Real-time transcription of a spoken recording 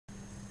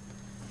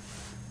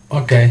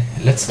Okay,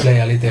 let's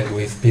play a little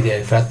with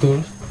Pdi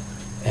Fracture.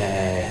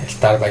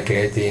 Start by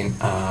creating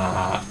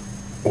a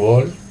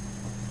wall,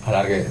 a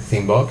large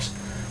thin box,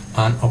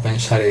 and open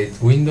Shattering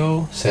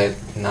window, set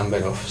number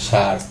of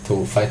shards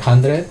to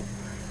 500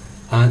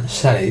 and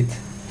share it.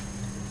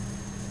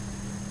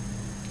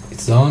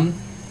 It's done.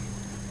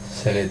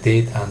 Select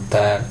it and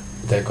turn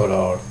the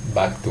color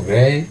back to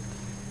gray.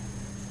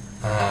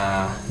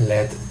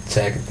 Let's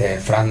check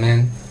the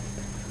fragment.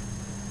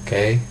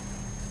 Okay,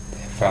 the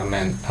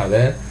fragments are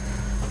there.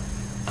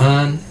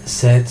 And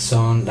set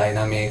some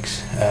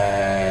dynamics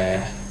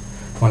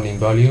bonding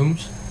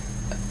volumes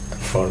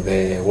for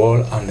the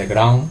wall and the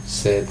ground.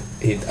 Set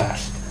it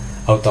as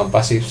auto and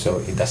passive so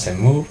it doesn't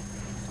move.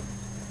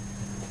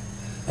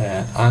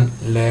 And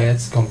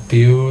let's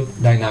compute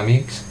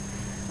dynamics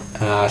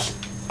as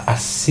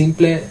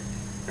simple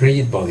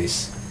rigid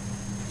bodies.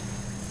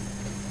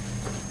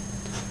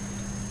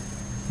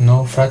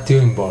 No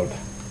fracture involved.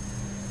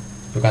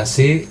 You can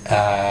see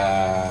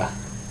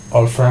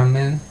all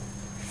fragments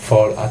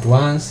fall at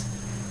once,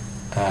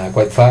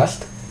 quite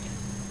fast.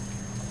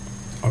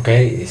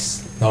 Okay,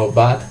 it's not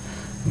bad,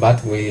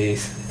 but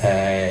with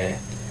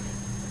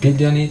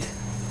Pulldownit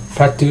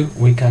Fracture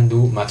we can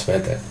do much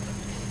better.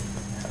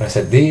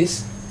 Reset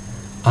this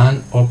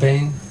and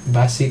open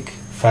basic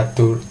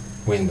fracture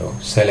window.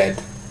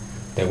 Select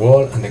the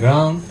wall and the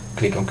ground,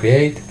 click on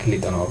create,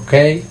 click on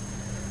OK,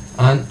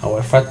 and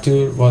our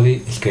fracture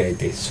body is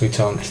created. Switch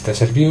on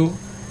stressor view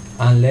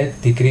and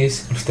let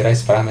decrease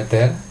clusterized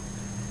parameter.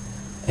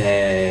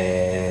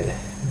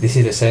 This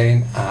is the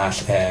same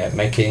as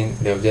making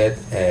the object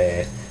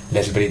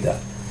less brittle.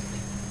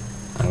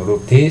 And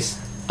group this,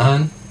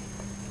 and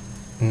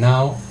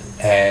now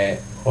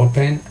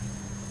open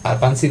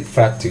advanced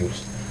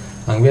fractures,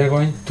 and we are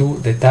going to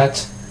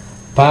detach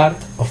part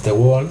of the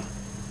wall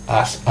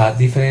as a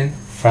different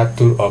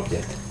fracture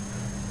object.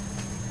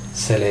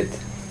 Select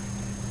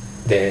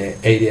the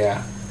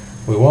area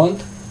we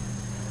want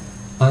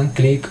and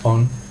click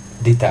on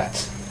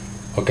detach.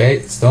 Okay,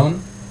 it's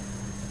done.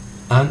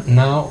 And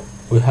now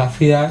we have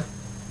here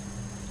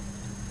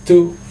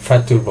two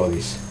fracture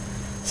bodies.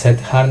 Set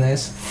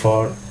hardness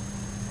for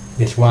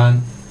this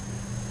one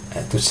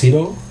to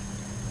 0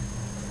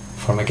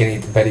 for making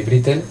it very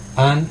brittle,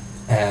 and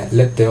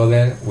let the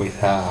other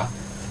with a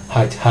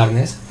high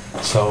hardness.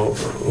 So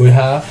we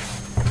have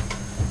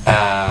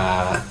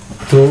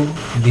two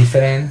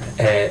different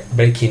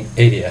breaking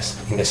areas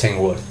in the same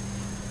wall.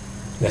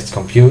 Let's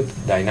compute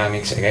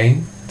dynamics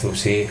again to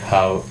see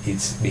how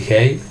it's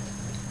behaved.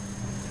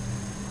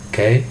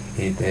 Okay,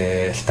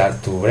 it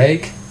starts to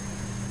break.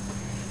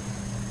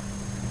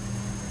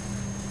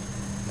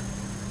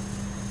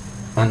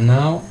 And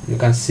now you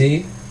can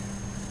see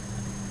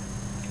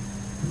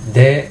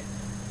the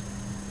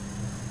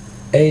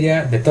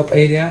top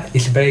area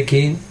is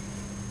breaking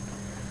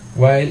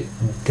while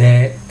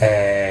the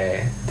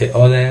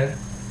other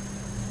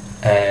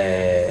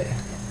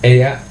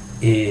area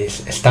is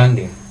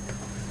standing.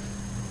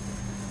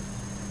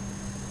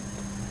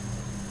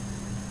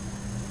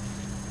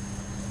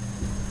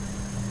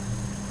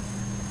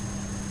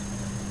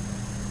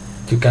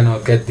 You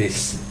cannot get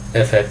this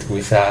effect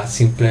with a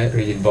simple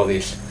rigid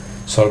bodies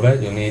solver.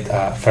 You need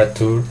a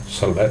fracture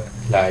solver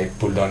like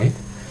Pulldownit.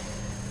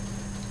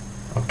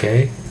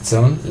 Okay, it's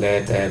on.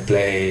 Let's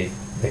play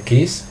the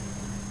keys.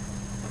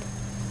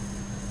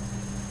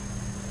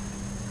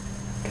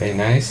 Okay,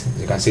 nice.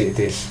 You can see it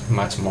is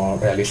much more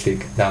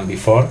realistic than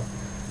before.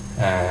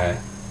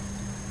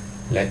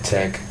 Let's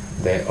check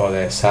the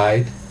other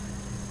side.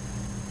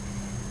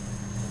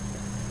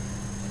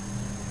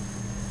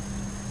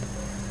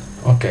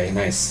 Okay,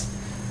 nice.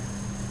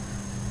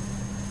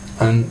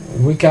 And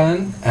we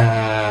can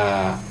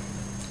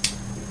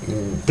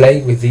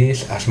play with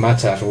this as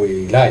much as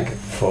we like.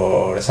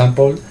 For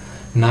example,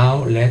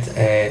 now let's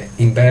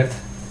invert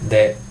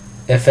the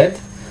effect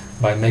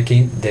by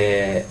making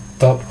the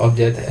top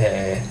object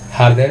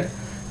harder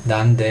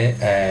than the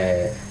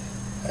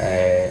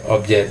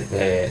object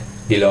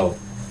below.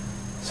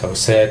 So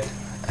set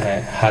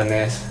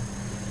hardness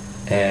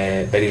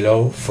very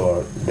low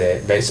for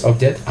the base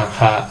object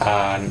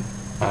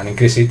and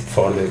increase it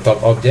for the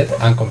top object,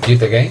 and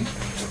compute again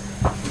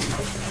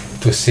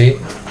to see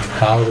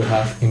how we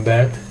have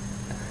invert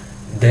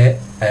the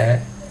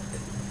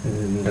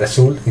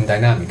result in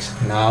dynamics.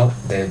 Now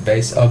the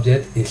base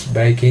object is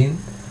breaking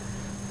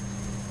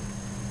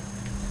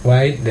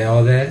while the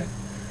other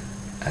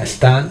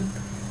stand,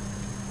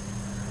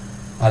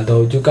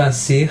 although you can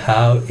see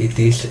how it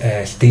is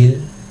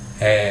still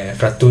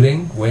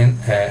fracturing when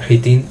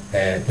hitting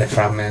the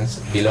fragments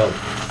below.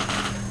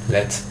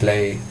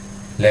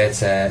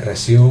 Let's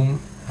resume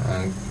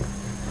and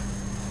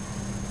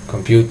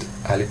compute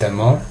a little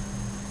more.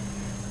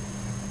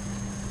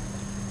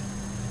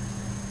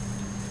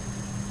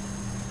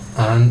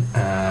 And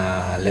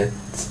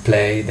let's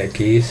play the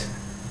keys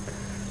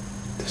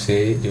to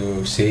see.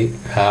 You see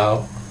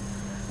how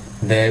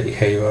the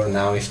behavior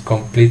now is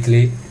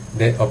completely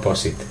the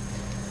opposite.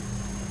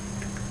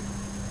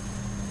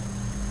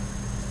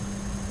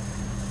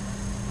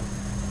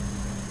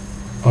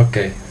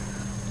 Okay,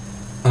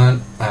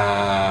 and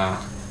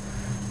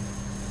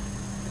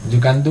you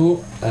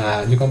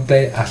can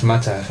play as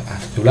much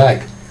as you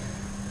like.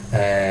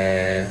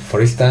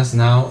 For instance,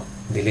 now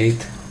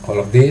delete all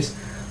of this.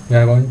 We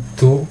are going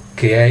to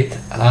create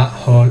a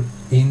hole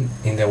in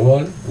the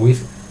wall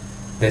with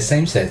the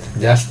same set,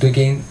 just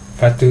tweaking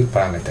fracture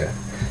parameter.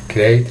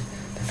 Create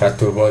the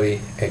fracture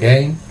body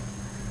again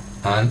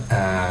and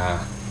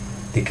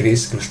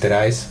decrease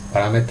clusterize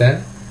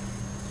parameter,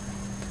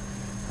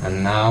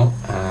 and now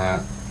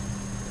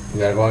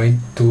we are going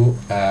to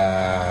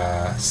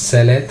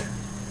select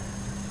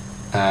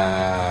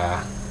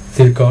a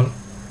circle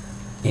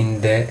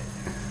in the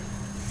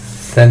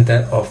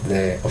center of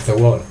the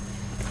wall.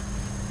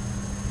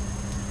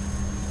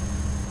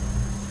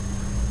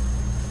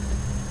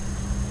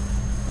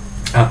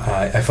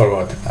 I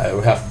forgot.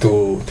 We have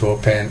to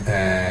open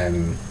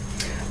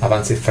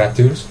advanced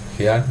fractures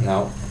here.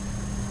 Now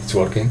it's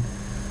working.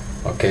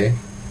 Okay.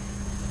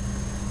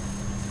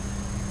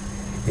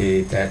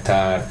 It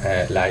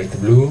are light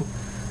blue.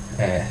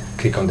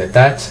 Click on the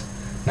touch.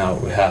 Now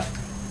we have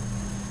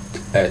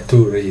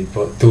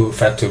two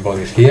fracture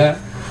bodies here,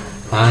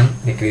 and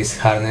decrease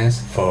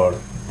hardness for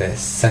the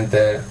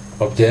center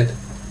object,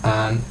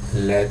 and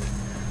let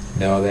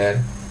the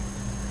other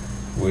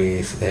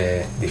with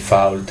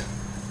default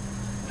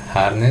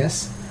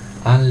hardness,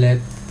 and let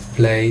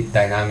play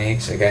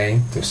dynamics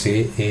again to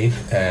see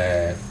if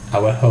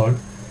our hole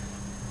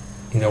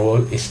in the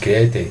wall is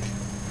created.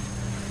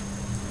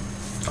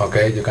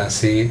 Okay, you can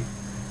see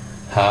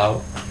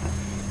how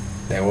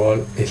the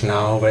wall is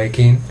now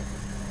breaking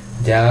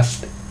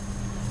just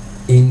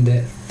in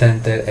the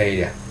center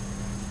area.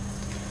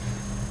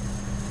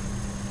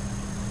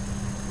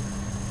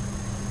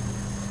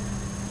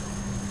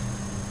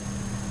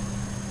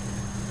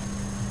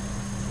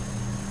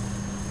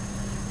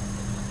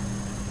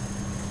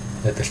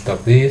 Let's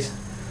stop this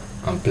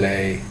and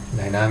play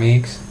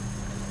dynamics,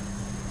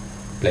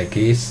 play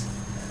keys.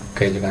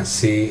 Okay, you can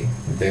see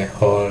the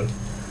hole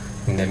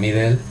in the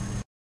middle